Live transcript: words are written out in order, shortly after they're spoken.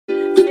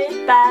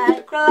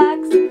back,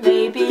 relax, and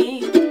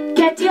maybe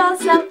get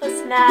yourself a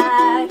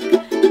snack.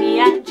 Me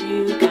and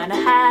you gonna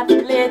have a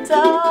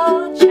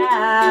little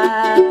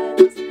chat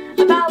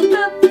about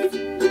books.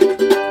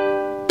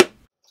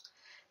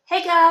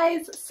 Hey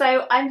guys,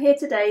 so I'm here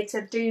today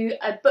to do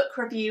a book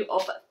review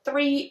of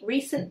 3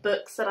 recent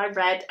books that I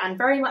read and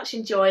very much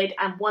enjoyed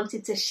and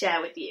wanted to share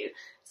with you.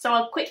 So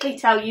I'll quickly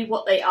tell you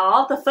what they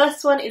are. The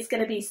first one is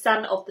going to be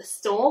Son of the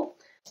Storm.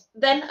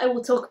 Then I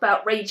will talk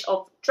about Rage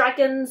of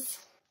Dragons.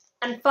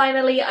 And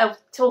finally I'll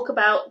talk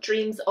about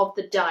Dreams of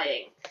the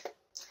Dying.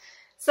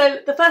 So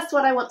the first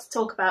one I want to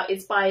talk about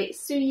is by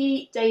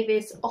Suyi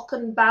Davis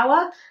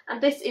Ockenbauer, and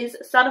this is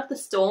Son of the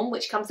Storm,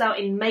 which comes out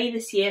in May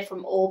this year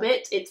from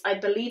Orbit. It's, I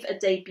believe, a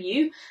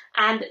debut,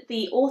 and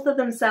the author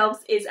themselves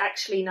is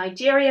actually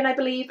Nigerian, I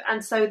believe,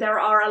 and so there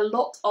are a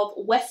lot of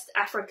West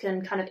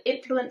African kind of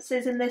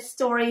influences in this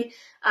story,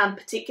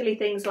 particularly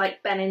things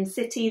like Benin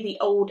City, the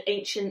old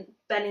ancient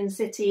Benin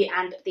City,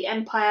 and the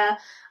Empire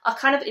are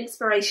kind of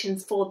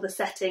inspirations for the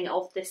setting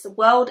of this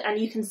world, and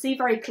you can see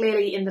very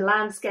clearly in the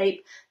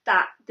landscape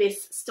that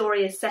this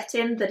story is set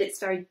in, that it's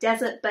very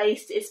desert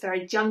based, it's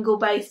very jungle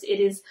based, it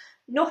is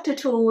not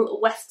at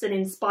all Western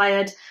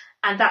inspired,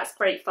 and that's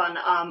great fun.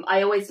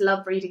 I always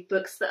love reading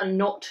books that are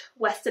not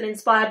Western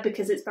inspired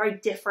because it's very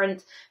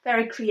different,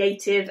 very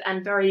creative,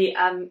 and very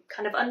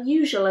kind of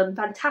unusual and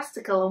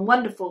fantastical and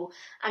wonderful,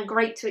 and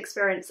great to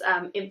experience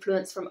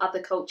influence from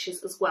other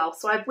cultures as well.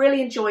 So I've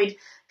really enjoyed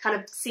kind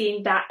of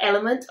seeing that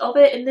element of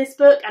it in this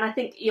book, and I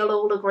think you'll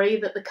all agree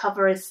that the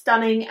cover is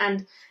stunning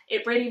and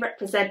it really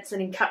represents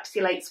and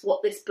encapsulates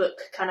what this book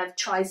kind of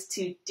tries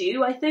to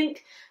do, I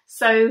think.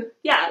 So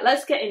yeah,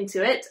 let's get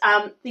into it.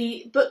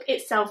 The book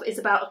itself is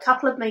about a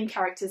couple of main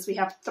characters. We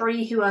have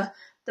 3 who are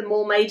the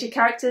more major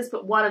characters,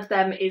 but one of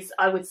them is,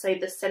 I would say,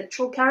 the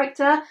central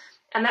character,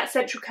 and that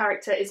central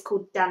character is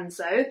called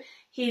Danzo.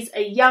 He's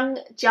a young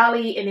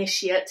Jali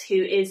initiate who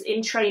is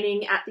in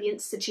training at the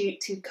Institute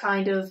to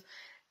kind of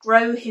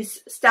grow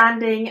his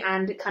standing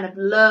and kind of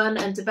learn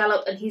and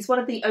develop, and he's one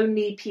of the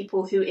only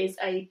people who is,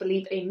 I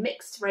believe, a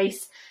mixed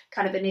race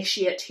kind of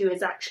initiate who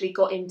has actually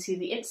got into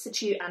the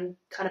Institute and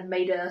kind of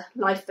made a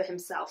life for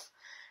himself.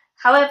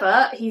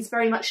 However, he's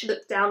very much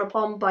looked down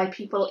upon by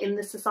people in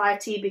the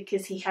society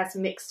because he has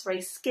mixed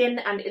race skin,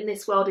 and in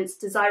this world it's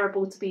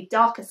desirable to be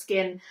darker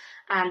skin,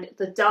 and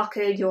the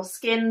darker your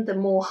skin, the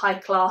more high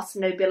class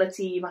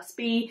nobility you must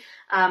be.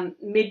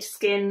 Mid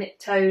skin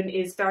tone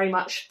is very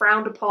much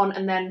frowned upon,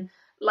 and then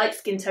light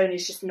skin tone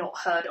is just not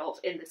heard of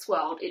in this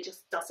world. It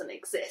just doesn't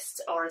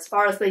exist, or as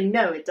far as they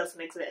know, it doesn't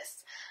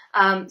exist.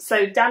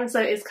 So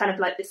Danzo is kind of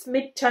like this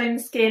mid-tone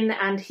skin,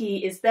 and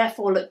he is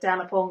therefore looked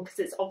down upon because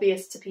it's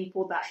obvious to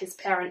people that his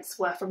parents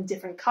were from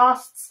different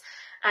castes.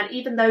 And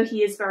even though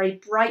he is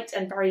very bright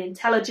and very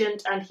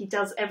intelligent, and he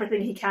does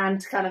everything he can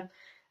to kind of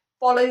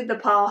follow the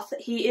path,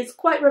 he is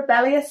quite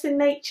rebellious in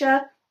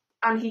nature,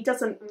 and he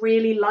doesn't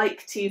really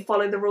like to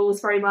follow the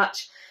rules very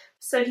much.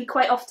 So he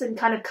quite often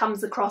kind of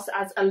comes across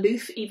as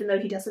aloof, even though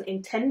he doesn't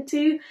intend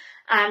to,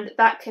 and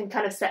that can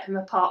kind of set him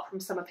apart from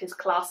some of his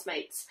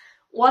classmates.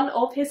 One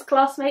of his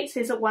classmates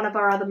is one of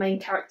our other main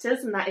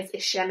characters, and that is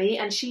Ishemi,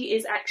 and she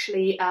is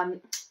actually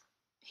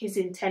his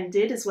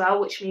intended as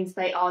well, which means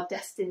they are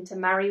destined to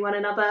marry one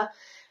another.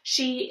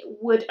 She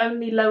would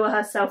only lower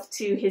herself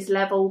to his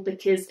level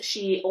because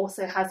she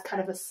also has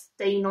kind of a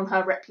stain on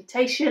her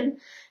reputation.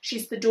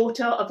 She's the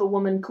daughter of a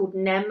woman called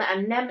Nem,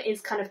 and Nem is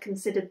kind of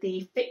considered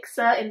the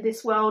fixer in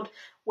this world,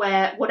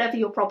 where whatever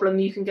your problem,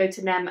 you can go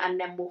to Nem and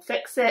Nem will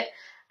fix it.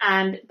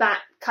 And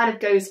that kind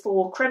of goes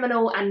for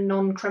criminal and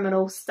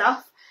non-criminal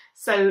stuff.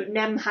 So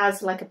Nem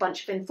has like a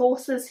bunch of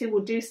enforcers who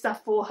will do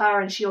stuff for her,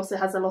 and she also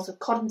has a lot of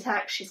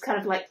contacts. She's kind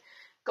of like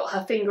got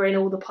her finger in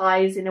all the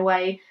pies in a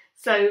way.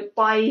 So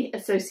by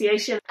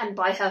association and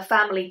by her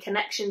family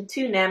connection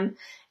to Nem,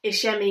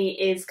 Ishemi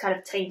is kind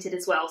of tainted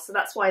as well. So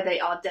that's why they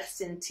are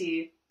destined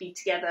to be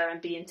together and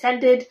be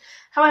intended.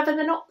 However,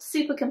 they're not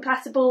super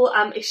compatible.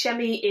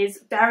 Ishemi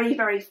is very,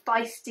 very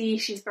feisty.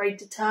 She's very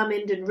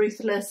determined and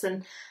ruthless,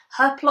 and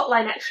her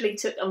plotline actually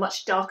took a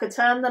much darker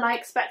turn than I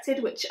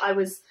expected, which I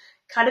was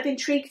kind of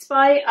intrigued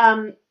by.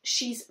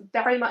 She's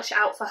very much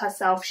out for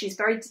herself. She's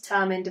very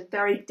determined and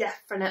very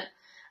definite,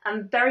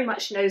 and very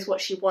much knows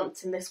what she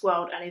wants in this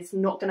world and is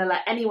not going to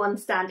let anyone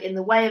stand in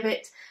the way of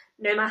it,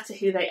 no matter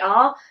who they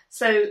are.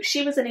 So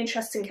she was an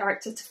interesting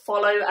character to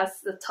follow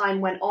as the time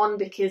went on,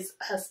 because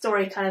her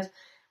story kind of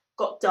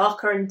got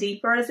darker and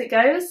deeper as it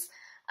goes.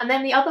 And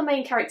then the other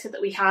main character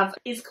that we have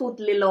is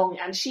called Lilong,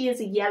 and she is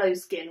a yellow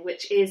skin,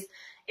 which is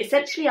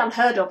essentially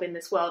unheard of in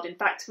this world. In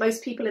fact,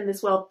 most people in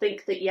this world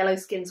think that yellow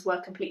skins were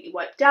completely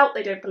wiped out.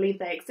 They don't believe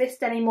they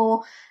exist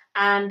anymore.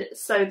 And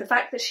so the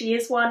fact that she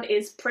is one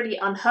is pretty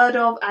unheard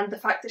of, and the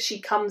fact that she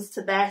comes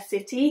to their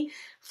city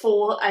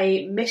for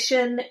a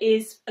mission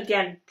is,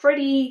 again,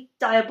 pretty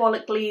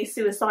diabolically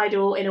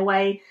suicidal in a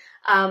way.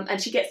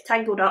 and she gets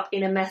tangled up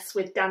in a mess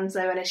with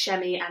Danzo and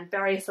Ashemi and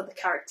various other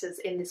characters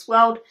in this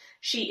world.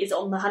 She is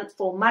on the hunt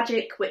for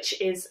magic, which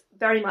is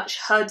very much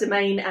her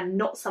domain and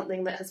not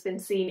something that has been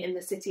seen in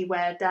the city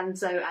where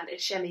Danzo and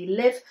Ashemi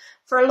live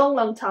for a long,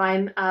 long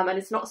time, and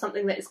it's not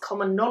something that is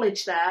common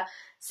knowledge there.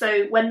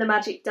 So when the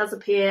magic does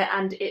appear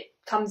and it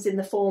comes in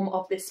the form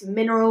of this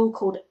mineral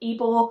called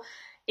Ebor,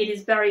 it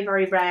is very,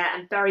 very rare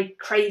and very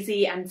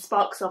crazy and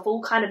sparks off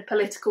all kind of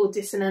political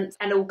dissonance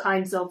and all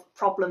kinds of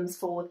problems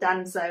for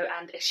Danzo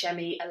and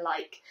Ashemi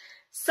alike.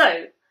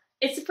 So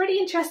it's a pretty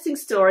interesting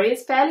story.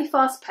 It's fairly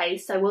fast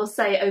paced. I will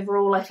say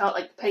overall I felt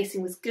like the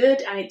pacing was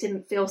good and it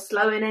didn't feel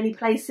slow in any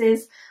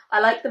places. I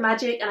like the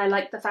magic and I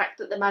like the fact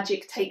that the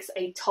magic takes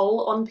a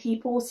toll on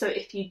people. So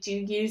if you do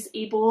use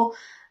Ebor,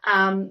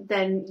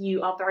 then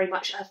you are very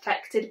much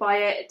affected by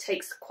it. It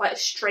takes quite a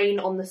strain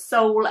on the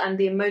soul and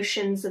the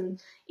emotions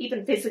and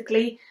even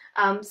physically.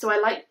 So I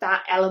like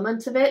that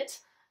element of it.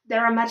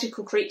 There are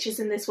magical creatures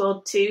in this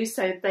world too,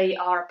 so they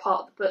are a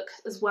part of the book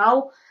as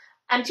well.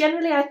 And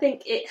generally I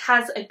think it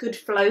has a good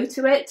flow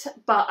to it,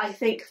 but I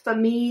think for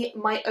me,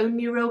 my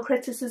only real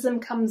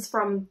criticism comes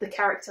from the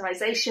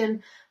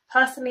characterization.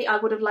 Personally, I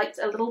would have liked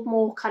a little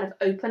more kind of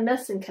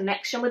openness and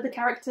connection with the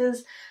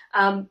characters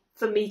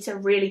for me to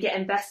really get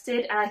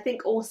invested. And I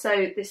think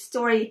also this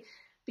story,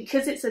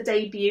 because it's a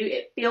debut,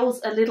 it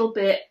feels a little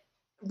bit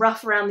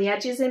rough around the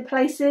edges in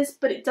places,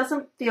 but it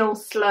doesn't feel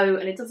slow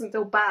and it doesn't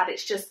feel bad.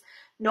 It's just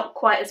not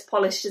quite as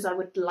polished as I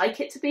would like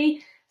it to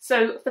be.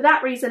 So for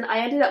that reason, I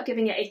ended up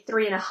giving it a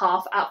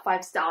 3.5 out of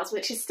 5 stars,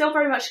 which is still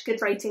very much a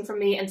good rating from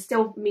me and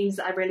still means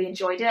that I really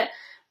enjoyed it.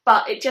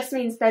 But it just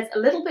means there's a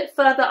little bit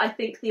further I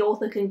think the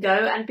author can go.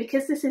 And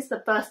because this is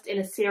the first in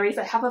a series,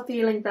 I have a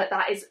feeling that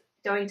that is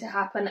going to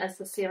happen as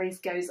the series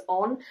goes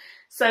on.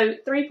 So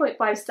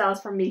 3.5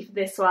 stars from me for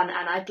this one.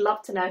 And I'd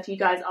love to know if you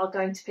guys are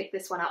going to pick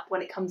this one up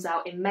when it comes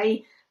out in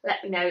May.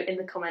 Let me know in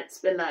the comments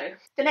below.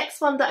 The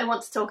next one that I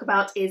want to talk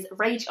about is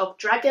Rage of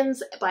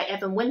Dragons by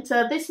Evan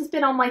Winter. This has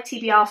been on my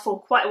TBR for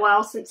quite a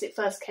while since it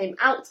first came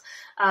out,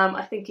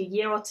 I think a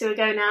year or two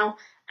ago now.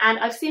 And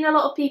I've seen a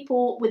lot of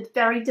people with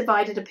very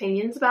divided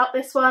opinions about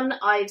this one.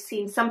 I've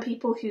seen some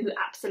people who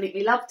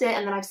absolutely loved it,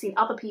 and then I've seen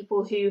other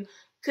people who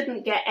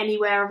couldn't get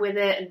anywhere with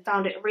it and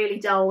found it really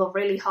dull or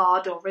really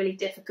hard or really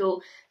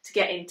difficult to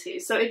get into.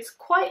 So it's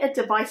quite a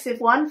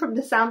divisive one from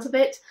the sounds of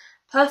it.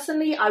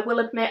 Personally, I will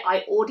admit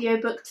I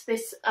audiobooked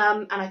this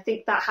and I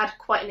think that had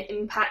quite an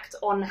impact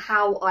on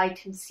how I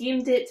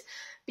consumed it,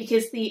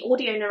 because the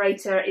audio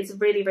narrator is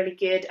really, really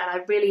good and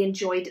I really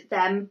enjoyed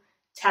them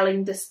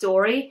telling the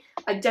story.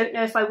 I don't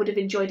know if I would have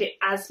enjoyed it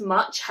as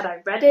much had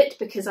I read it,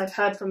 because I've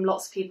heard from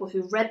lots of people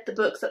who read the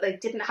books that they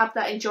didn't have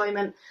that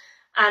enjoyment.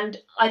 And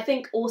I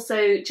think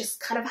also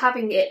just kind of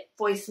having it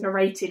voice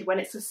narrated when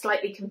it's a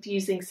slightly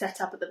confusing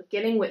setup at the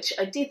beginning, which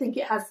I do think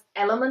it has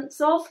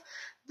elements of,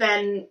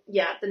 then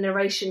yeah, the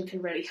narration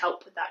can really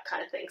help with that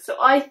kind of thing. So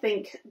I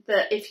think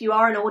that if you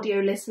are an audio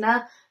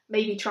listener,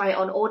 maybe try it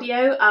on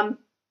audio.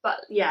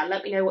 But yeah,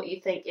 let me know what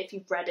you think if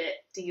you've read it.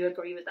 Do you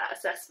agree with that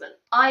assessment?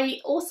 I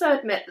also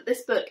admit that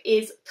this book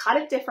is kind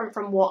of different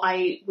from what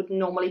I would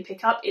normally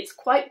pick up. It's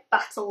quite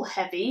battle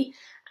heavy,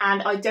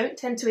 and I don't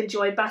tend to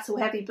enjoy battle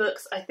heavy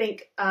books. I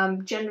think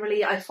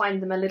generally I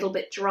find them a little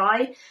bit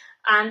dry.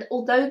 And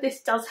although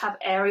this does have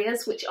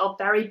areas which are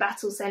very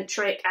battle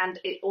centric, and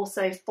it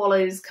also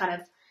follows kind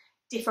of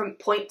different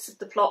points of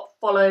the plot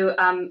follow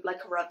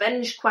like a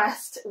revenge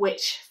quest,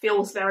 which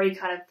feels very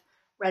kind of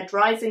Red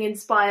Rising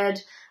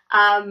inspired.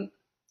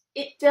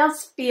 It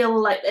does feel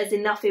like there's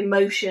enough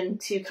emotion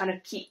to kind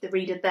of keep the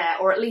reader there,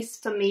 or at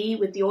least for me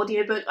with the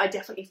audiobook, I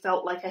definitely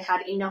felt like I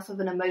had enough of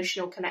an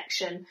emotional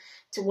connection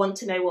to want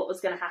to know what was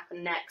going to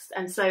happen next.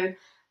 And so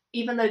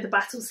even though the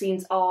battle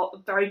scenes are a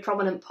very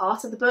prominent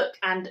part of the book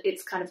and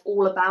it's kind of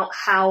all about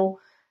how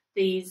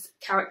these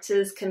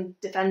characters can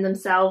defend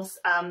themselves,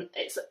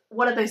 it's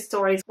one of those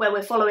stories where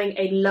we're following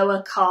a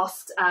lower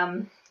caste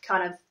kind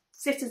of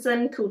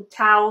citizen called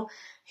Tao,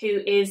 who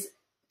is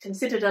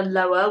considered a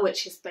lower,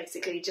 which is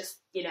basically just,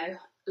 you know,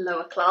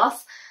 lower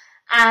class,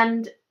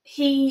 and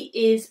he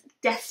is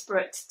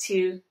desperate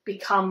to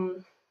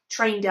become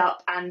trained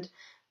up and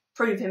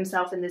prove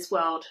himself in this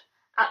world.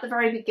 At the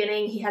very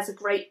beginning, he has a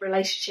great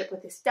relationship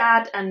with his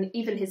dad and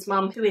even his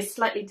mum, who is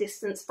slightly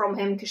distanced from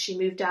him because she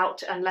moved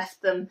out and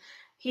left them.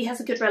 He has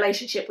a good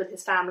relationship with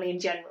his family in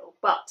general,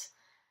 but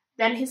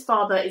then his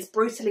father is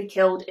brutally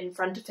killed in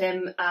front of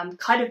him,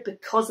 kind of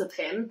because of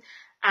him,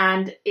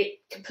 and it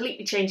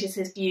completely changes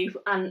his view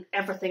on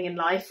everything in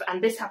life,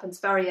 and this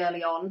happens very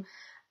early on,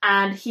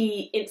 and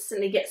he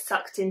instantly gets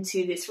sucked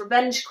into this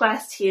revenge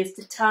quest. He is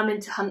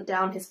determined to hunt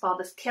down his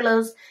father's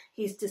killers,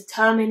 he's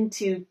determined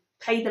to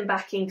pay them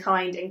back in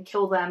kind and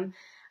kill them,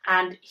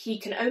 and he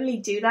can only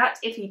do that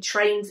if he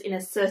trains in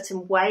a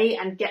certain way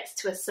and gets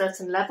to a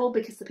certain level,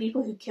 because the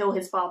people who kill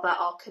his father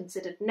are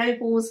considered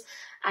nobles,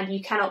 and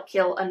you cannot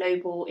kill a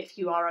noble if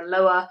you are a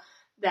lower,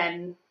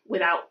 then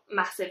without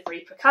massive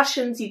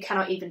repercussions. You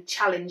cannot even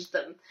challenge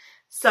them.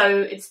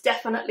 So it's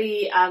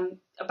definitely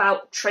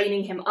about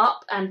training him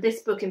up, and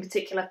this book in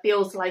particular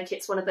feels like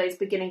it's one of those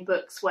beginning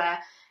books where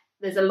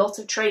there's a lot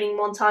of training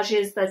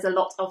montages, there's a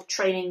lot of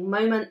training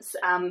moments,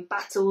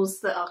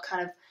 battles that are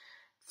kind of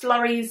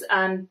flurries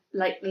and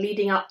like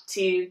leading up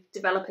to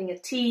developing a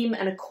team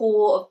and a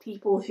core of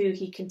people who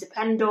he can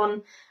depend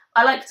on.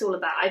 I liked all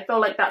of that. I feel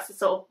like that's the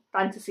sort of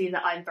fantasy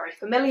that I'm very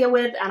familiar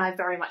with and I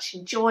very much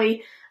enjoy.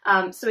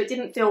 So it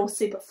didn't feel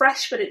super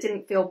fresh, but it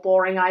didn't feel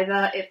boring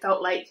either. It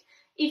felt like,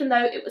 even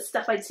though it was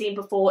stuff I'd seen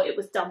before, it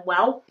was done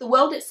well. The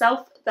world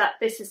itself that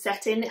this is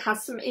set in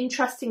has some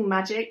interesting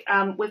magic.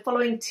 We're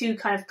following two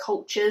kind of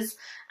cultures,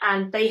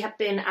 and they have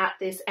been at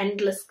this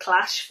endless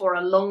clash for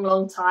a long,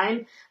 long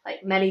time,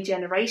 like many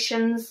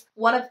generations.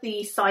 One of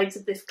the sides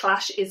of this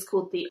clash is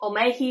called the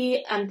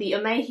Omehi, and the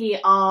Omehi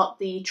are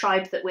the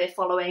tribe that we're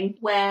following,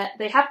 where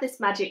they have this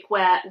magic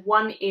where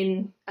one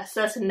in a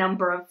certain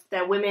number of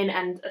their women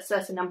and a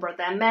certain number of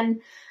their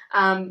men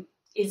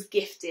is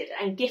gifted.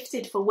 And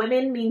gifted for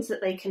women means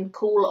that they can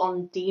call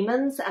on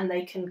demons and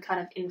they can kind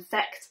of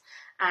infect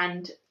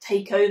and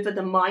take over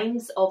the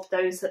minds of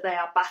those that they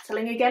are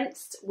battling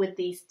against with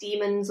these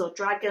demons or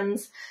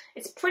dragons.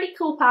 It's pretty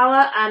cool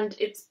power, and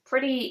it's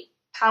pretty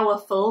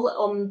powerful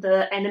on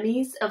the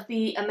enemies of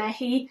the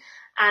Omehi,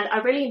 and I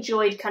really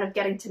enjoyed kind of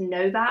getting to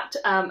know that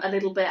a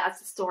little bit as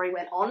the story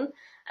went on.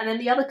 And then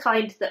the other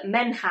kind that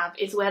men have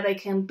is where they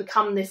can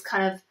become this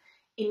kind of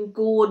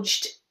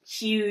engorged,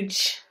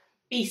 huge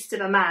beast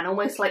of a man,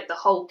 almost like the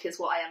Hulk is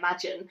what I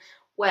imagine,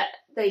 where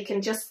they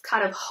can just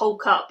kind of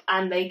hulk up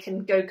and they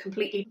can go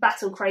completely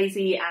battle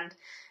crazy and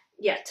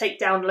yeah, take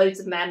down loads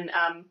of men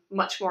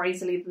much more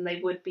easily than they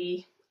would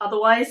be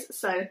otherwise.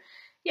 So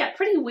yeah,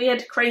 pretty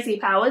weird, crazy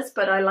powers,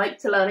 but I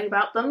liked learning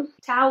about them.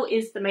 Tao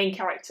is the main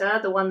character,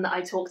 the one that I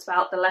talked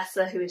about, the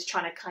lesser, who is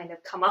trying to kind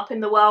of come up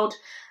in the world,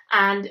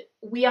 and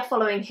we are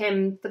following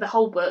him for the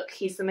whole book.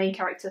 He's the main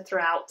character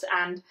throughout,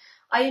 and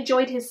I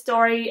enjoyed his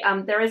story.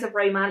 There is a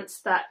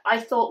romance that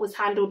I thought was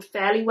handled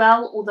fairly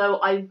well, although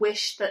I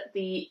wish that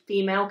the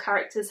female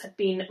characters had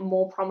been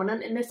more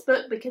prominent in this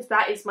book, because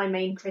that is my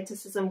main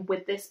criticism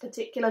with this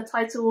particular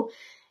title,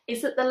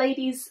 is that the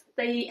ladies,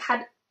 they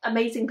had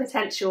amazing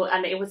potential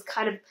and it was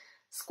kind of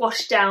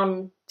squashed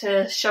down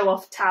to show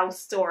off Tao's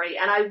story,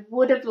 and I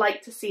would have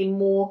liked to see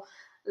more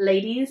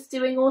ladies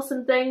doing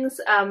awesome things.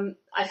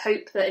 I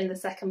hope that in the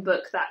second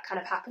book that kind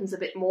of happens a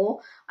bit more.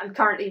 I'm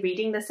currently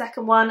reading the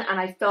second one and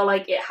I feel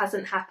like it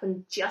hasn't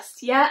happened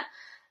just yet,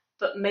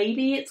 but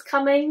maybe it's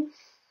coming,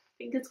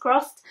 fingers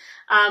crossed.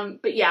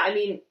 But yeah, I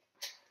mean,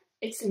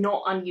 it's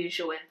not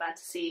unusual in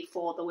fantasy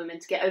for the women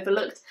to get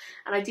overlooked,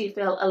 and I do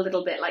feel a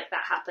little bit like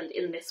that happened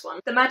in this one.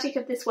 The magic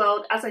of this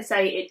world, as I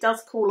say, it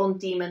does call on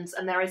demons,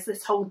 and there is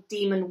this whole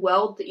demon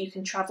world that you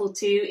can travel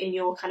to in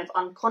your kind of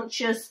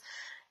unconscious.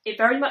 It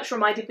very much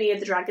reminded me of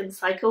The Dragon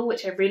Cycle,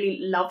 which I really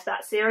loved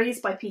that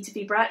series by Peter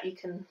V. Brett. You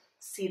can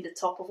see the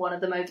top of one of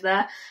them over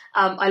there.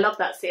 I love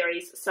that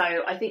series, so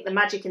I think the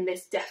magic in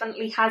this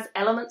definitely has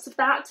elements of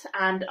that,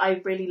 and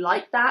I really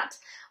like that.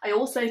 I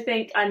also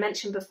think, I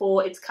mentioned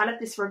before, it's kind of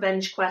this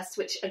revenge quest,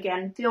 which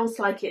again feels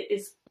like it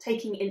is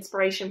taking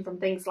inspiration from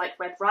things like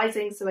Red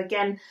Rising. So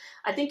again,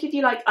 I think if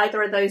you like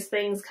either of those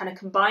things kind of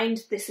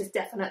combined, this is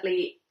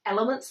definitely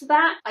elements of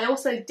that. I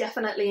also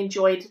definitely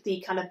enjoyed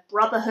the kind of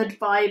brotherhood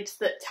vibes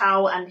that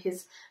Tao and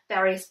his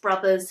various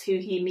brothers who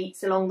he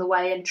meets along the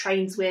way and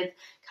trains with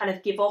kind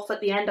of give off at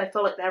the end. I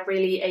feel like they're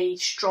really a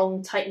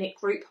strong, tight-knit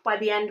group by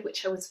the end,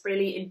 which I was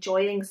really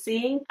enjoying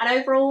seeing. And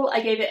overall, I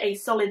gave it a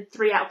solid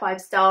 3 out of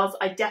 5 stars.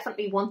 I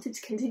definitely wanted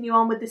to continue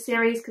on with the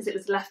series because it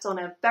was left on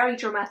a very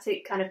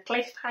dramatic kind of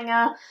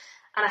cliffhanger.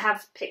 And I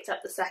have picked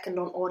up the second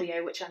on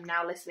audio, which I'm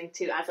now listening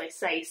to as I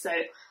say, so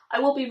I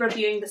will be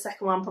reviewing the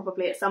second one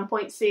probably at some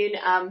point soon.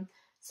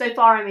 So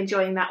far I'm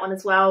enjoying that one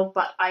as well,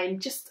 but I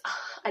just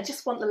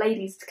want the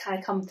ladies to kind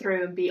of come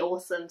through and be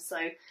awesome, so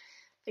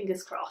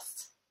fingers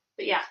crossed.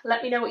 But yeah,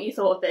 let me know what you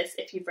thought of this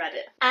if you've read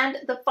it. And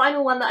the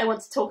final one that I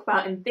want to talk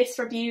about in this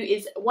review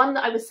is one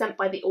that I was sent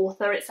by the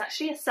author. It's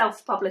actually a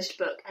self-published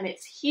book and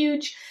it's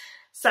huge,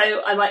 so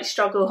I might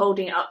struggle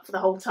holding it up for the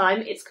whole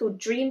time. It's called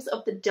Dreams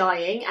of the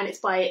Dying and it's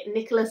by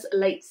Nicholas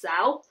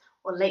Leitzau,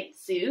 or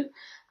Leitzau.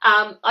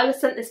 I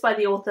was sent this by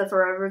the author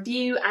for a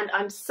review and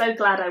I'm so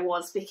glad I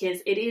was,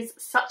 because it is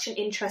such an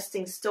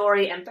interesting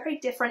story and very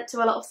different to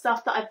a lot of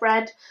stuff that I've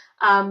read.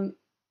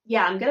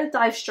 Yeah, I'm going to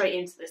dive straight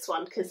into this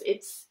one because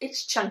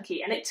it's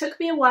chunky and it took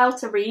me a while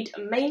to read,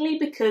 mainly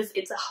because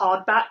it's a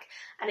hardback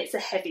and it's a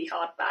heavy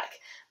hardback.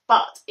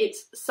 But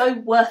it's so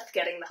worth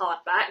getting the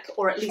hardback,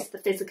 or at least the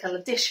physical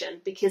edition,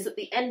 because at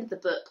the end of the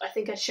book, I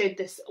think I showed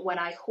this when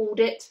I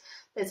hauled it,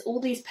 there's all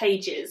these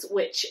pages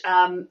which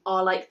are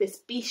like this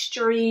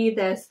bestiary,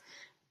 there's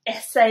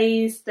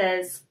essays,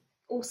 there's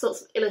all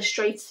sorts of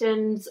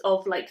illustrations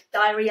of like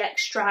diary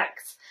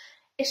extracts.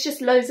 It's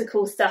just loads of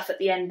cool stuff at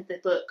the end of the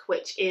book,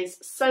 which is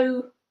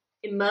so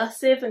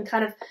immersive and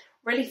kind of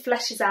really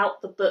fleshes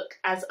out the book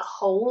as a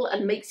whole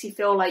and makes you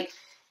feel like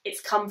it's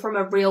come from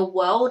a real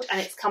world and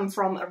it's come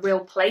from a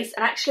real place.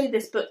 And actually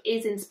this book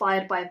is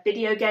inspired by a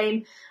video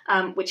game,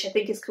 which I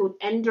think is called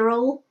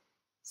Enderal.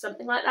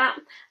 something like that.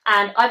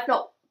 And I've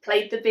not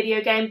played the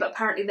video game, but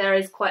apparently there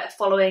is quite a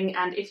following,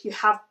 and if you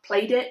have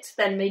played it,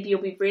 then maybe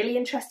you'll be really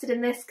interested in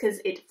this, because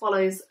it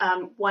follows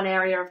one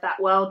area of that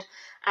world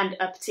and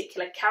a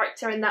particular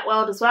character in that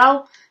world as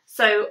well.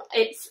 So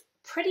it's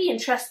pretty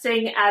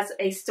interesting as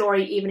a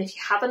story, even if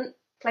you haven't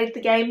played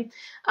the game,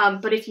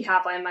 but if you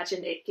have, I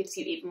imagine it gives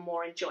you even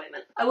more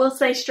enjoyment. I will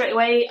say straight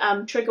away,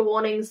 trigger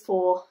warnings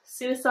for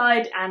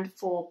suicide and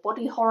for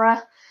body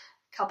horror.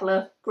 A couple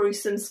of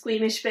gruesome,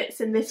 squeamish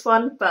bits in this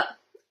one, but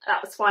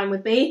that was fine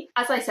with me.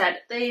 As I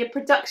said, the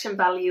production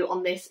value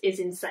on this is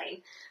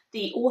insane.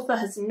 The author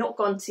has not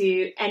gone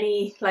to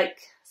any,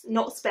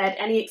 not spared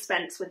any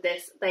expense with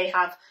this. They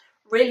have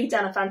really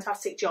done a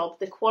fantastic job.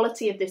 The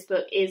quality of this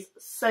book is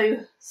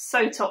so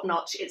top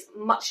notch. It's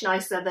much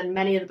nicer than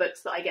many of the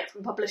books that I get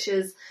from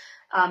publishers,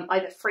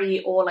 either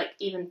free or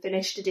even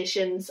finished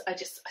editions. I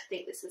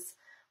think this is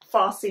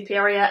far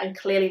superior, and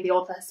clearly the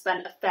author has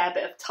spent a fair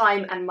bit of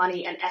time and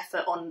money and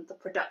effort on the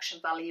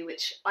production value,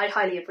 which I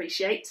highly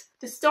appreciate.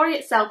 The story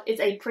itself is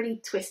a pretty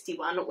twisty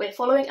one. We're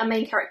following a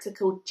main character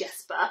called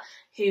Jesper,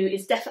 who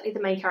is definitely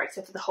the main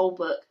character for the whole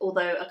book,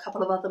 although a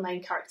couple of other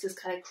main characters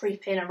kind of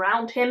creep in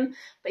around him,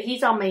 but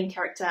he's our main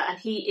character, and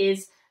he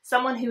is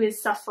someone who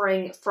is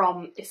suffering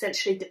from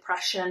essentially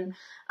depression.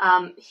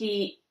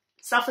 He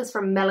suffers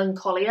from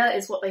melancholia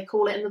is what they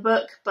call it in the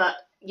book, but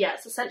yeah,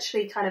 it's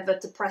essentially kind of a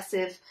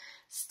depressive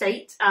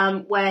state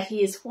where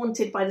he is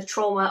haunted by the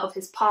trauma of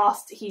his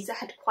past. He's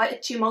had quite a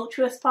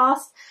tumultuous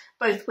past,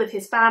 both with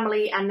his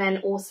family and then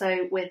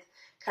also with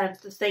kind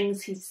of the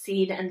things he's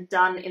seen and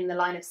done in the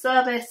line of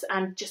service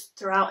and just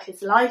throughout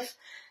his life.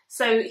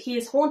 So he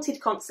is haunted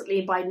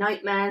constantly by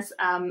nightmares,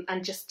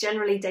 and just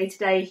generally day to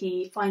day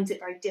he finds it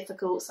very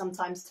difficult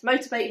sometimes to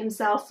motivate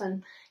himself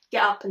and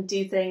get up and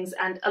do things,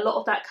 and a lot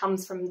of that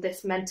comes from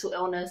this mental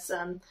illness,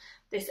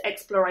 this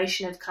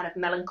exploration of kind of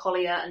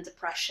melancholia and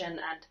depression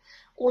and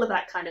all of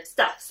that kind of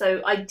stuff.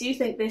 So I do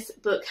think this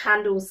book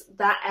handles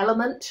that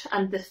element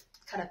and the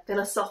kind of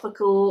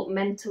philosophical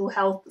mental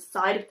health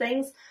side of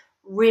things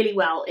really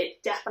well.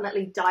 It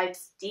definitely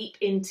dives deep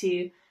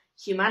into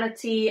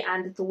humanity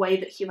and the way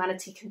that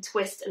humanity can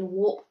twist and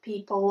warp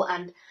people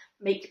and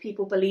make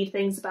people believe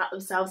things about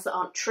themselves that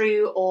aren't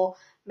true, or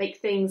make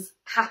things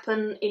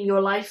happen in your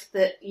life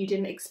that you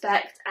didn't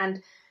expect.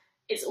 And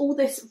it's all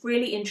this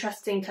really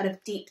interesting kind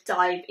of deep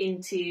dive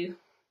into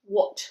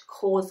what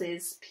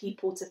causes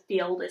people to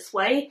feel this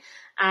way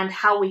and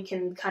how we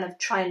can kind of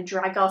try and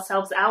drag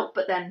ourselves out,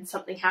 but then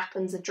something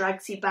happens and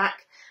drags you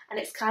back. And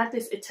it's kind of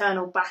this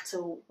eternal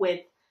battle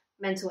with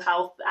mental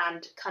health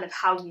and kind of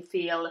how you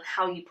feel and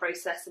how you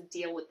process and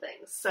deal with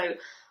things. So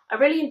I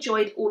really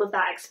enjoyed all of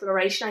that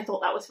exploration. I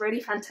thought that was really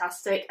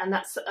fantastic, and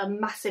that's a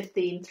massive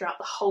theme throughout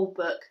the whole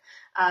book,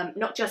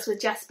 not just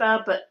with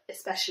Jesper, but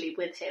especially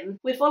with him.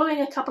 We're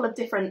following a couple of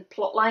different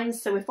plot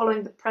lines, so we're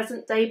following the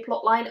present day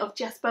plot line of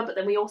Jesper, but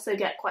then we also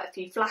get quite a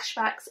few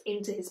flashbacks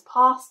into his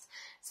past,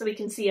 so we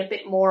can see a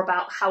bit more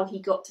about how he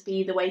got to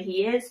be the way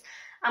he is.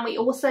 And we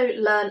also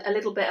learn a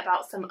little bit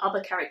about some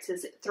other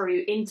characters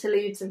through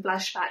interludes and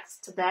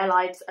flashbacks to their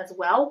lives as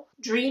well.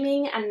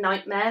 Dreaming and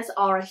nightmares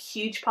are a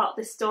huge part of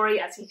this story,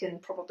 as you can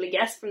probably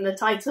guess from the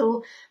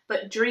title,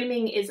 but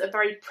dreaming is a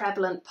very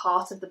prevalent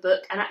part of the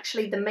book, and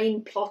actually the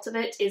main plot of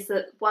it is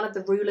that one of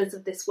the rulers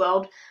of this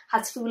world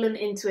has fallen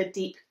into a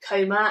deep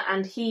coma,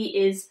 and he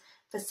is,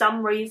 for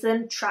some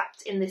reason,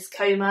 trapped in this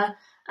coma.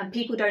 And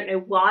people don't know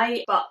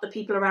why, but the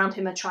people around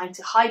him are trying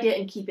to hide it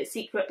and keep it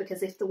secret,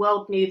 because if the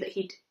world knew that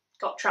he'd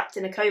got trapped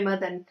in a coma,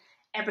 then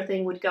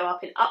everything would go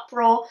up in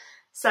uproar.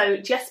 So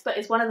Jesper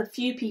is one of the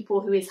few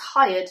people who is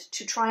hired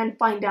to try and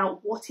find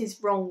out what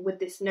is wrong with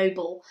this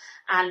noble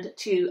and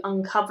to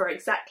uncover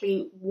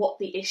exactly what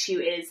the issue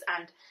is,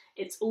 and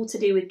it's all to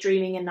do with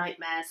dreaming and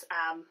nightmares,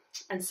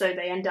 and so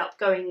they end up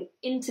going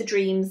into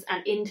dreams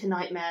and into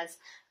nightmares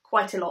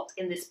quite a lot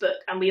in this book,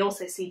 and we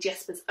also see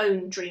Jesper's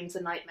own dreams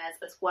and nightmares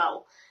as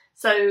well.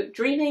 So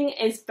dreaming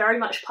is very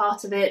much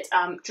part of it.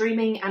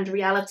 Dreaming and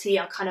reality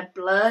are kind of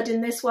blurred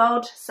in this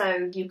world,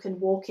 so you can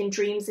walk in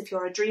dreams if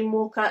you're a dream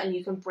walker, and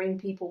you can bring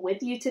people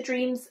with you to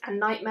dreams and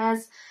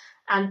nightmares,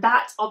 and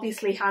that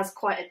obviously has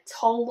quite a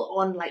toll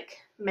on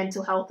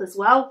mental health as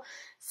well.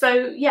 So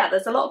yeah,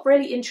 there's a lot of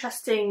really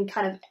interesting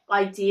kind of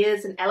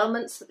ideas and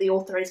elements that the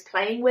author is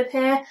playing with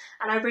here,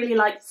 and I really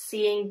liked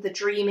seeing the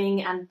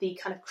dreaming and the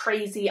kind of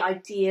crazy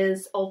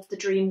ideas of the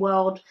dream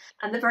world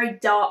and the very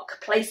dark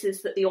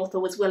places that the author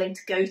was willing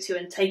to go to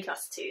and take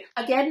us to.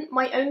 Again,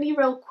 my only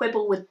real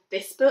quibble with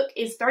this book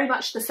is very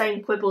much the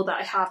same quibble that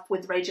I have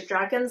with Rage of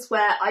Dragons,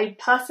 where I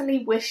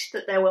personally wish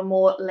that there were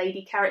more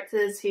lady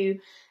characters who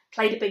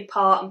played a big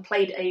part and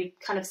played a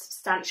kind of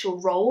substantial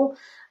role.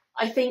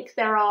 I think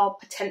there are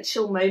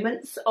potential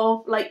moments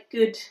of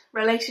good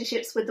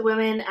relationships with the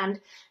women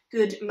and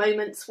good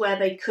moments where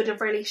they could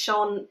have really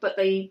shone, but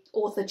the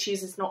author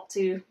chooses not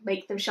to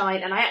make them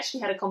shine. And I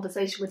actually had a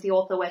conversation with the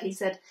author where he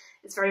said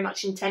it's very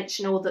much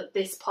intentional that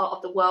this part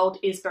of the world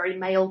is very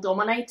male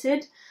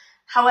dominated.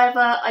 However,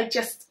 I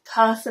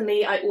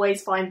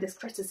always find this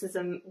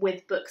criticism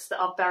with books that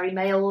are very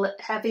male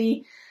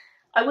heavy.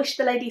 I wish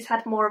the ladies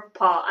had more of a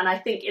part, and I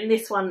think in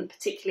this one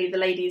particularly the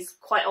ladies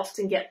quite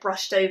often get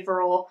brushed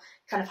over or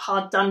kind of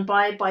hard done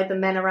by the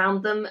men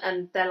around them,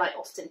 and they're like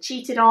often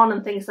cheated on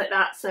and things like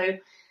that. So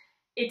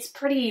it's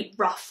pretty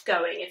rough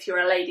going if you're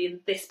a lady in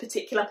this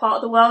particular part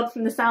of the world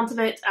from the sounds of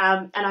it,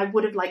 and I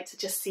would have liked to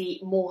just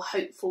see more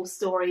hopeful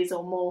stories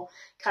or more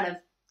kind of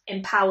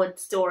empowered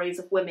stories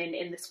of women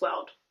in this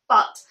world.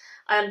 But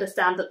I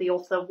understand that the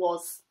author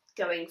was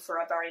going for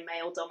a very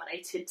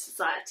male-dominated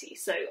society,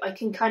 so I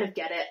can kind of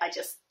get it. I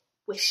just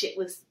wish it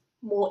was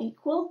more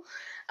equal.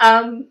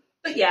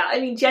 But yeah, I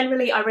mean,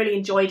 generally I really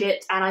enjoyed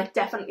it, and I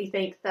definitely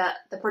think that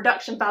the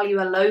production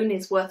value alone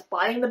is worth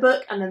buying the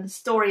book, and then the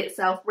story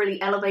itself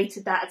really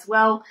elevated that as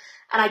well.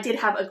 And I did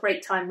have a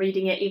great time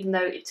reading it, even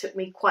though it took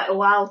me quite a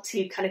while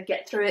to kind of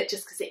get through it,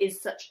 just because it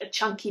is such a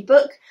chunky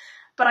book.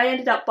 But I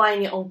ended up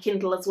buying it on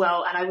Kindle as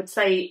well, and I would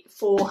say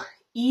for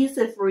ease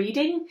of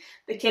reading,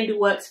 the Kindle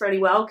works really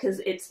well because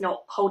it's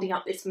not holding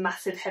up this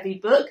massive heavy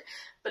book,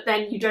 but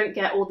then you don't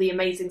get all the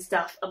amazing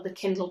stuff of the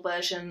Kindle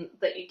version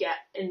that you get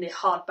in the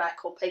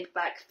hardback or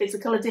paperback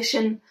physical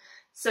edition.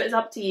 So it's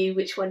up to you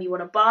which one you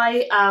want to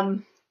buy,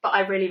 but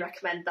I really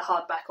recommend the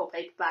hardback or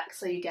paperback,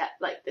 so you get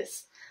like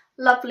this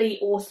lovely,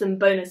 awesome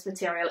bonus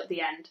material at the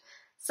end.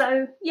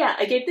 So yeah,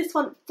 I gave this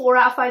one 4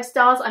 out of 5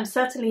 stars. I'm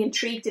certainly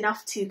intrigued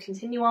enough to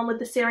continue on with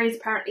the series.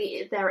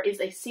 Apparently there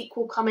is a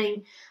sequel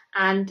coming,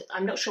 and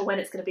I'm not sure when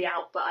it's going to be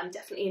out, but I'm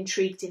definitely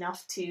intrigued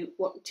enough to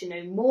want to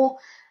know more.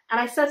 And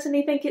I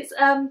certainly think it's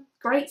a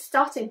great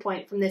starting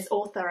point from this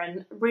author,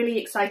 and really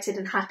excited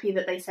and happy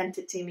that they sent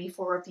it to me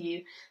for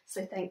review.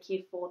 So thank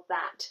you for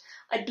that.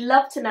 I'd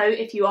love to know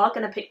if you are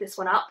going to pick this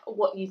one up,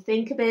 what you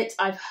think of it.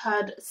 I've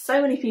heard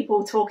so many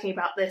people talking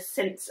about this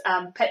since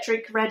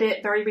Patrick read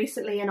it very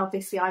recently, and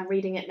obviously I'm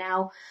reading it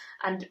now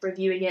and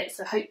reviewing it,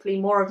 so hopefully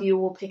more of you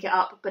will pick it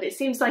up. But it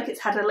seems like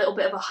it's had a little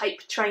bit of a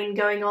hype train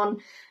going on.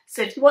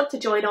 So if you want to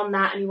join on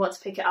that and you want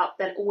to pick it up,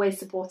 then always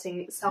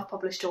supporting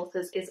self-published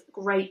authors is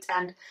great,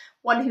 and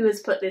one who has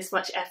put this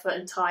much effort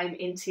and time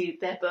into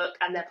their book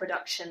and their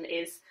production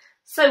is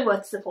so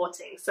worth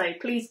supporting. So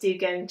please do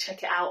go and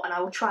check it out, and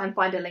I will try and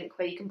find a link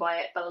where you can buy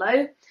it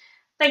below.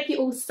 Thank you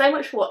all so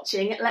much for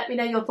watching. Let me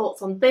know your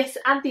thoughts on this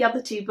and the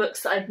other 2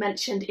 books that I've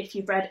mentioned if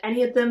you've read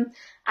any of them,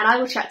 and I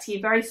will chat to you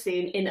very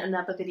soon in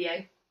another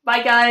video.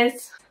 Bye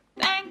guys!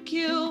 Thank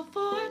you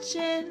for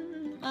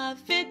watching my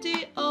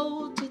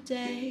video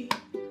today.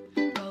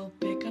 Go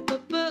pick up a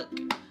book,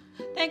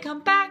 then come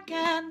back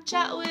and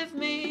chat with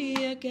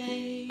me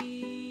again.